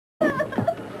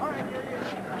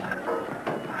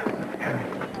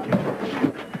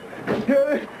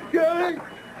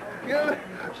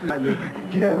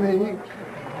Jimmy.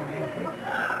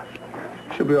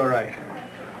 She'll be all right.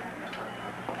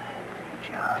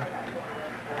 John.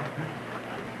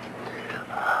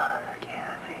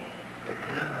 Jimmy.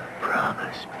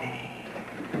 Promise me.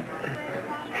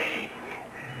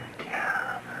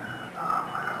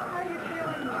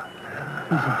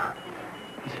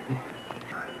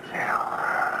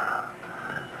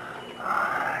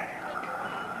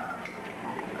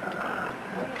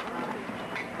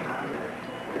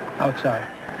 Outside.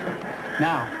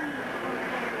 Now.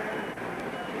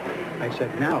 I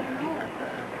said now.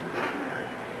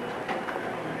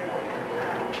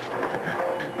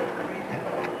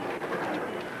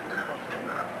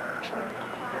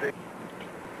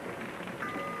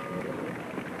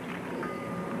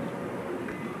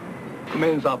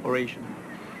 Commence operation.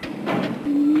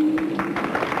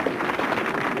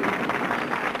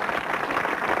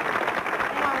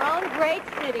 Our own great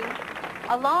city,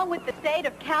 along with the state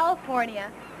of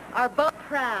California, are both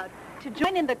proud to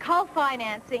join in the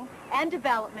co-financing and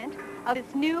development of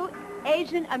this new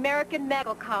Asian American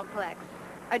medical complex,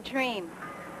 a dream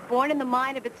born in the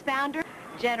mind of its founder,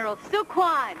 General Su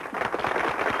Kwan.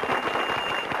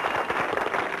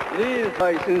 It is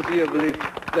my sincere belief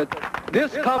that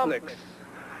this complex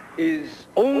is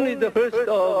only the first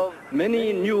of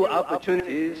many new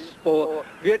opportunities for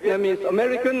Vietnamese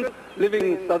Americans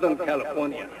living in Southern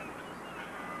California.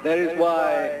 That is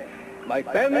why my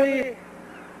family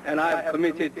and I have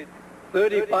committed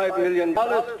 $35 million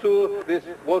to this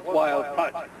worthwhile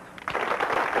project.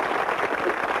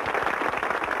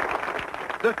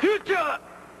 The future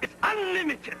is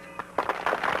unlimited.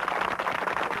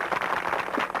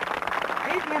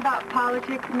 Anything about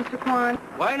politics, Mr. Kwan?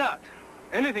 Why not?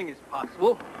 Anything is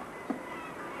possible.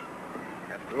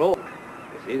 After all,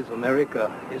 this is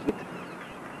America, isn't it?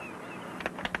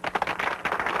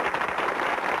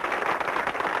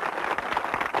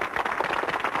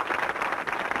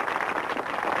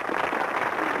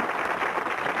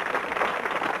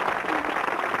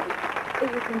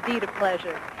 It was indeed a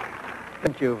pleasure.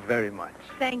 Thank you very much.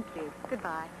 Thank you.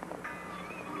 Goodbye.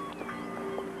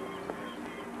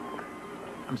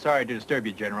 I'm sorry to disturb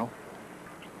you, General,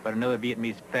 but another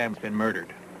Vietnamese family's been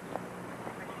murdered.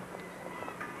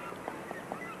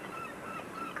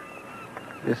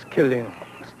 This killing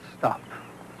must stop.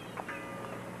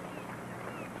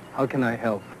 How can I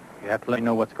help? You have to let me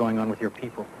know what's going on with your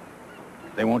people.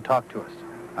 They won't talk to us.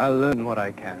 I'll learn what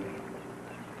I can.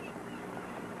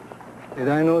 Did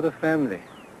I know the family?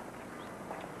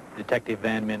 Detective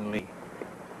Van Min Lee.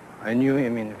 I knew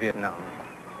him in Vietnam.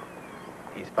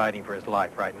 He's fighting for his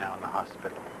life right now in the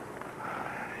hospital.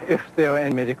 If there are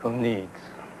any medical needs,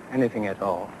 anything at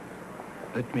all,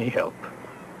 let me help.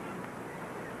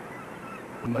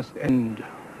 We must end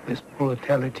this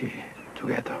brutality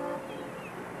together.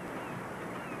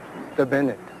 Mr.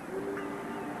 Bennett,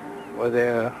 were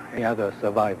there any other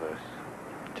survivors?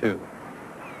 2.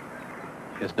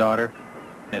 His daughter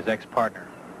and his ex-partner,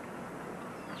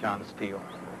 John Steele.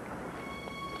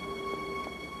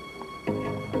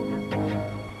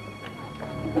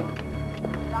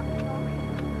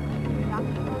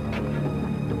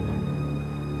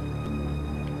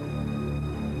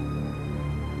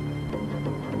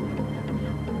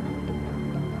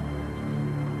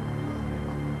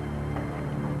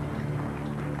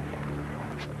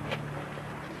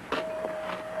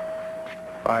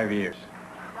 Five years.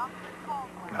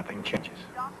 Nothing changes.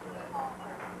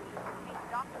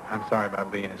 I'm sorry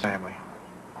about Lee and his family.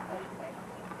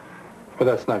 But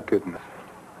that's not good enough.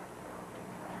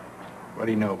 What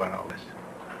do you know about all this?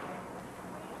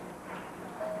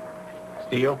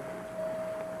 Steele?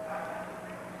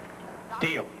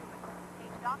 Steele!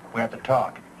 We have to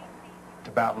talk. It's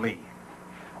about Lee.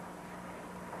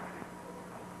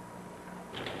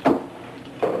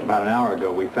 About an hour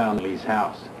ago, we found Lee's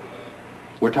house.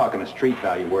 We're talking a street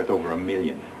value worth over $1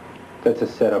 million. That's a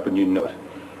setup and you know it.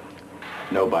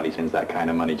 Nobody sends that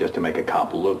kind of money just to make a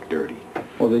cop look dirty.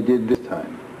 Well, they did this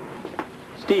time.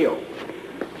 Steele!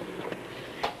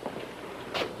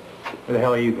 Where the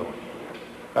hell are you going?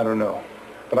 I don't know,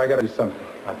 but I gotta do something.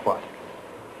 Like what?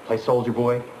 Play soldier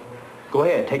boy? Go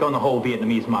ahead, take on the whole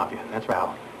Vietnamese mafia. That's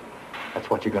how. That's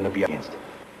what you're gonna be against.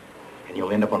 And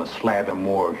you'll end up on a slab in a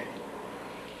morgue.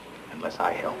 Unless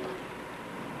I help.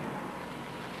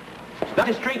 It's not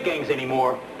just street gangs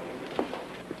anymore.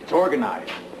 It's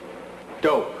organized.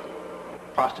 Dope.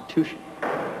 Prostitution.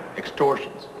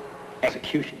 Extortions.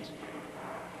 Executions.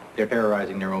 They're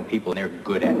terrorizing their own people and they're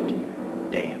good at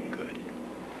it. Damn good.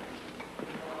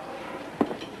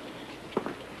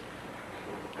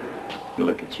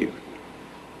 Look at you.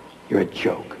 You're a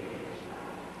joke.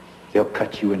 They'll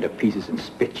cut you into pieces and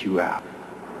spit you out.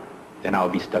 Then I'll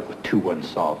be stuck with 2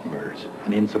 unsolved murders,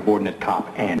 an insubordinate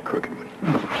cop and a crooked one.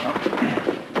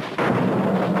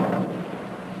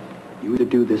 You either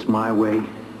do this my way,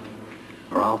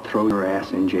 or I'll throw your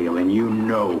ass in jail, and you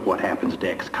know what happens to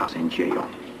ex-cops in jail.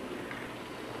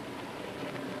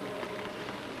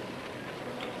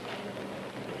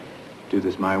 Do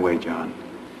this my way, John,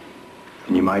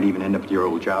 and you might even end up with your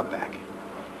old job back.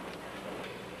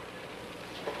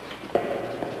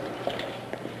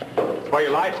 That's why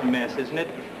your life's a mess, isn't it?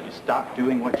 You stop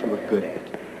doing what you were good at.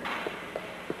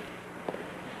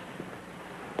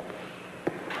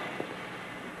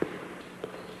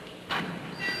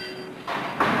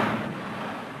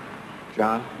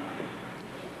 John,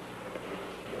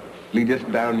 leave this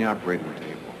down on the operating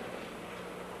table.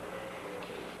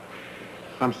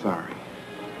 I'm sorry.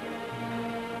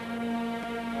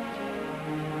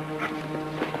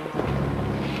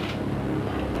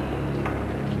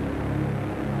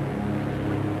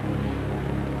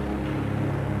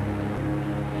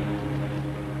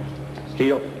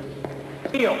 Steele.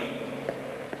 Steele!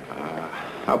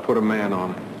 I'll put a man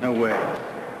on him. No way.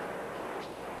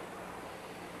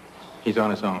 He's on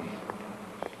his own.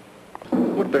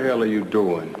 What the hell are you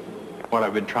doing? What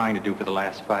I've been trying to do for the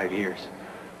last 5 years.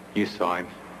 You saw him.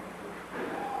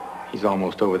 He's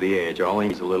almost over the edge. All he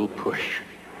needs is a little push.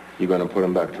 You gonna put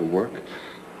him back to work?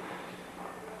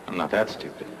 I'm not that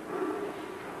stupid.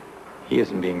 He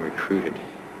isn't being recruited.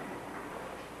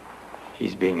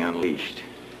 He's being unleashed.